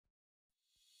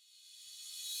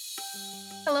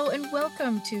Hello and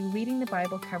welcome to Reading the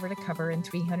Bible Cover to Cover in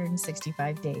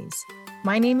 365 Days.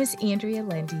 My name is Andrea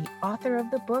Lendy, author of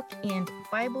the book and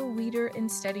Bible reader and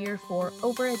studier for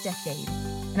over a decade,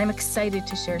 and I'm excited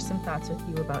to share some thoughts with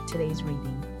you about today's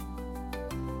reading.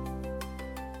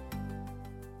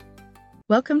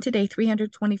 Welcome to day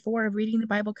 324 of Reading the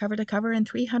Bible Cover to Cover in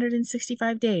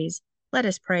 365 Days. Let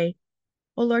us pray.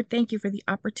 Oh Lord, thank you for the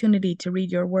opportunity to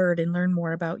read your word and learn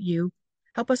more about you.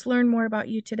 Help us learn more about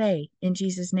you today. In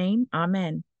Jesus' name,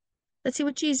 amen. Let's see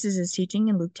what Jesus is teaching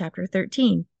in Luke chapter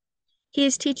 13. He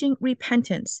is teaching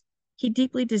repentance. He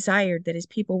deeply desired that his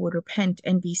people would repent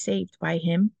and be saved by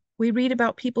him. We read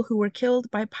about people who were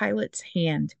killed by Pilate's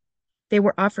hand. They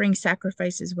were offering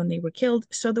sacrifices when they were killed,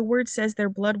 so the word says their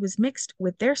blood was mixed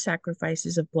with their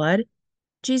sacrifices of blood.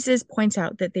 Jesus points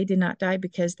out that they did not die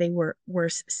because they were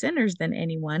worse sinners than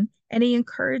anyone, and he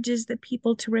encourages the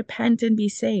people to repent and be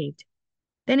saved.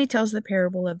 Then he tells the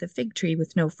parable of the fig tree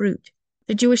with no fruit.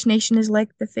 The Jewish nation is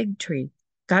like the fig tree.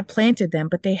 God planted them,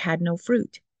 but they had no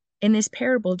fruit. In this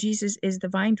parable, Jesus is the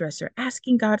vine dresser,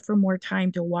 asking God for more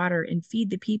time to water and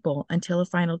feed the people until a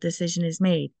final decision is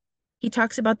made. He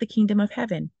talks about the kingdom of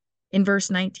heaven. In verse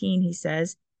 19, he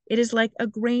says, "It is like a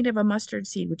grain of a mustard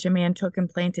seed which a man took and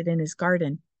planted in his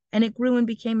garden, and it grew and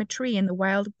became a tree, and the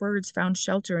wild birds found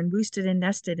shelter and roosted and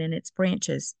nested in its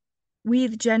branches." We,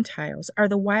 the Gentiles, are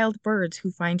the wild birds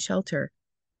who find shelter.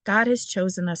 God has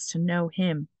chosen us to know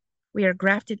him. We are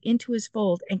grafted into his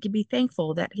fold and can be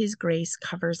thankful that his grace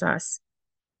covers us.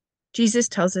 Jesus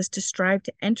tells us to strive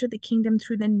to enter the kingdom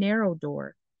through the narrow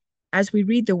door. As we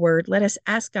read the word, let us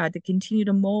ask God to continue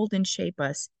to mold and shape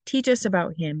us, teach us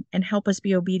about him, and help us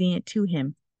be obedient to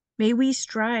him. May we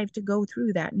strive to go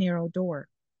through that narrow door.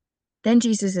 Then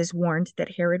Jesus is warned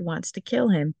that Herod wants to kill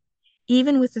him.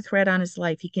 Even with the threat on his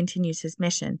life, he continues his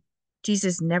mission.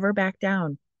 Jesus never backed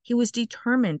down. He was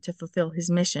determined to fulfill his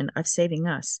mission of saving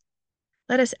us.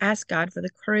 Let us ask God for the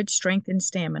courage, strength, and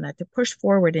stamina to push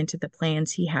forward into the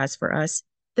plans he has for us,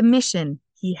 the mission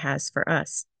he has for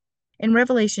us. In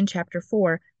Revelation chapter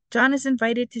 4, John is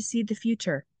invited to see the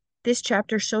future. This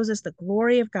chapter shows us the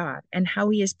glory of God and how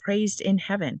he is praised in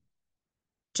heaven.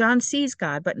 John sees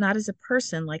God, but not as a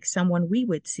person like someone we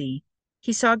would see.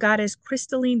 He saw God as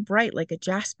crystalline bright like a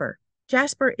jasper.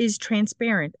 Jasper is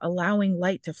transparent, allowing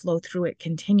light to flow through it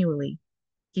continually.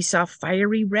 He saw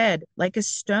fiery red like a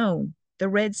stone, the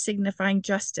red signifying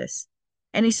justice.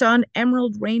 And he saw an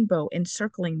emerald rainbow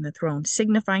encircling the throne,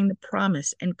 signifying the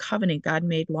promise and covenant God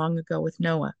made long ago with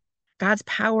Noah. God's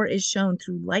power is shown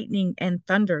through lightning and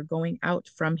thunder going out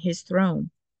from his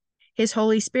throne. His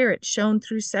Holy Spirit shone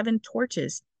through 7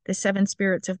 torches, the 7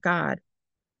 spirits of God.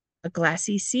 A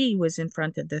glassy sea was in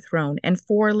front of the throne, and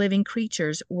 4 living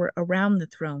creatures were around the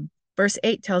throne. Verse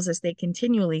 8 tells us they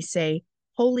continually say,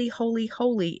 "Holy, holy,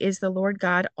 holy is the Lord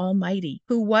God Almighty,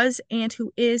 who was and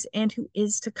who is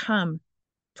to come."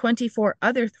 24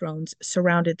 other thrones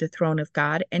surrounded the throne of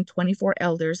God, and 24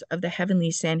 elders of the heavenly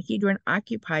Sanhedrin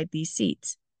occupied these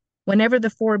seats. Whenever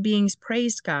the 4 beings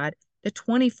praised God, the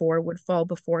 24 would fall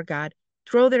before God,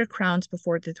 throw their crowns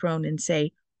before the throne, and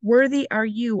say, "Worthy are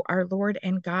you, our Lord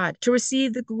and God, to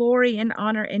receive the glory and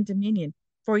honor and dominion,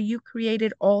 for you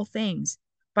created all things.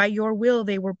 By your will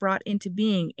they were brought into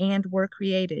being and were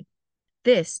created."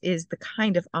 This is the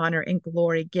kind of honor and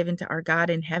glory given to our God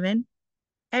in heaven.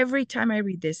 Every time I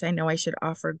read this, I know I should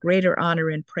offer greater honor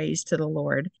and praise to the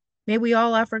Lord. May we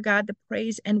all offer God the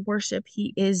praise and worship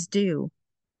he is due.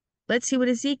 Let's see what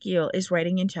Ezekiel is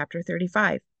writing in chapter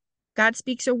 35. God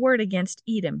speaks a word against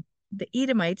Edom. The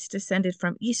Edomites descended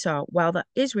from Esau, while the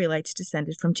Israelites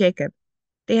descended from Jacob.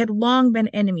 They had long been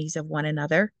enemies of one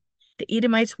another. The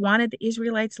Edomites wanted the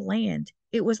Israelites' land.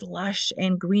 It was lush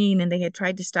and green, and they had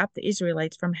tried to stop the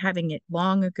Israelites from having it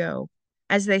long ago.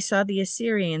 As they saw the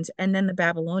Assyrians and then the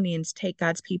Babylonians take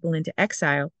God's people into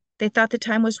exile, they thought the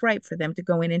time was ripe for them to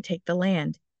go in and take the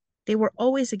land. They were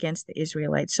always against the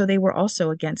Israelites, so they were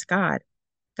also against God.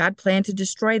 God planned to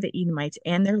destroy the Edomites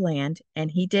and their land,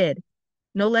 and he did.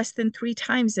 No less than 3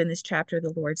 times in this chapter,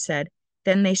 the Lord said,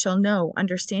 "Then they shall know,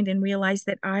 understand, and realize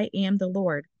that I am the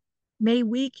Lord." May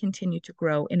we continue to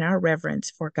grow in our reverence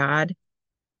for God.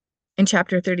 In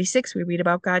chapter 36, we read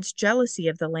about God's jealousy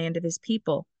of the land of his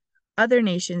people. Other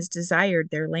nations desired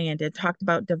their land and talked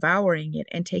about devouring it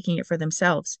and taking it for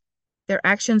themselves. Their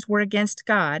actions were against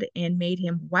God and made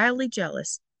him wildly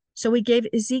jealous. So he gave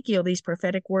Ezekiel these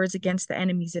prophetic words against the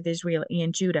enemies of Israel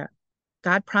and Judah.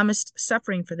 God promised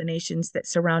suffering for the nations that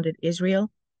surrounded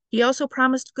Israel. He also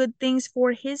promised good things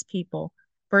for his people.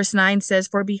 Verse 9 says,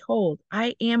 "For behold,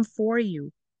 I am for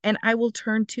you, and I will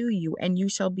turn to you, and you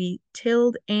shall be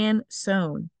tilled and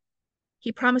sown."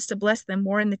 He promised to bless them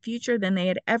more in the future than they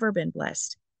had ever been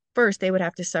blessed. First, they would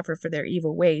have to suffer for their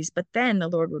evil ways, but then the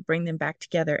Lord would bring them back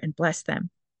together and bless them.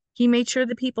 He made sure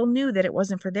the people knew that it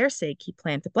wasn't for their sake he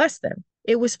planned to bless them.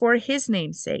 It was for his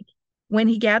name's sake. When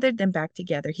he gathered them back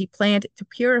together, he planned to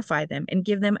purify them and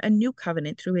give them a new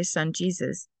covenant through his son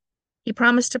Jesus. He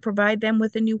promised to provide them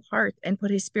with a new heart and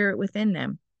put his spirit within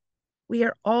them. We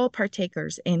are all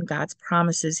partakers in God's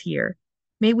promises here.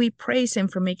 May we praise him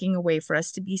for making a way for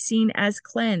us to be seen as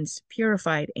cleansed,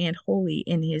 purified, and holy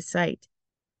in his sight.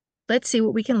 Let's see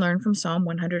what we can learn from Psalm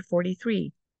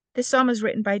 143. This psalm is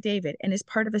written by David and is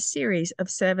part of a series of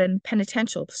 7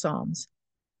 penitential psalms.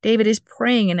 David is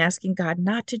praying and asking God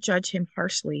not to judge him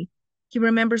harshly. He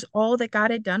remembers all that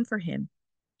God had done for him.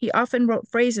 He often wrote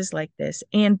phrases like this,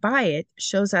 and by it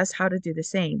shows us how to do the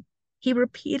same. He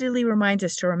repeatedly reminds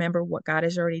us to remember what God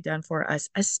has already done for us,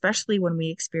 especially when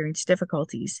we experience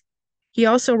difficulties. He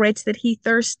also writes that he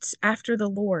thirsts after the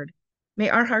Lord. May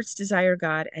our hearts desire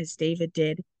God as David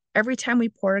did. Every time we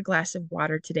pour a glass of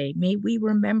water today, may we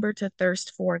remember to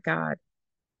thirst for God.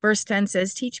 Verse 10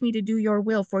 says, "Teach me to do your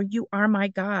will, for you are my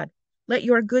God. Let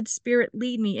your good spirit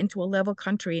lead me into a level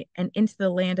country and into the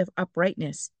land of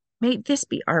uprightness." May this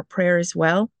be our prayer as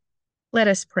well. Let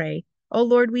us pray. Oh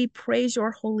Lord, we praise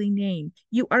your holy name.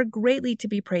 You are greatly to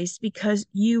be praised because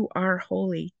you are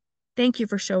holy. Thank you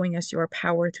for showing us your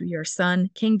power through your son,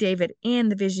 King David,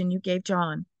 and the vision you gave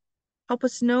John. Help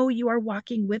us know you are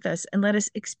walking with us and let us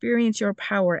experience your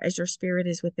power as your spirit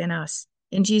is within us.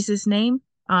 In Jesus' name,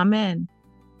 amen.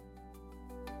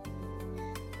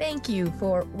 Thank you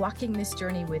for walking this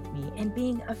journey with me and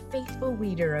being a faithful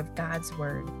reader of God's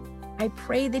word. I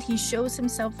pray that he shows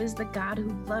himself as the God who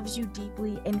loves you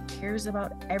deeply and cares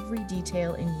about every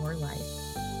detail in your life.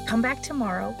 Come back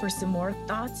tomorrow for some more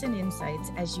thoughts and insights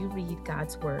as you read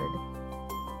God's word.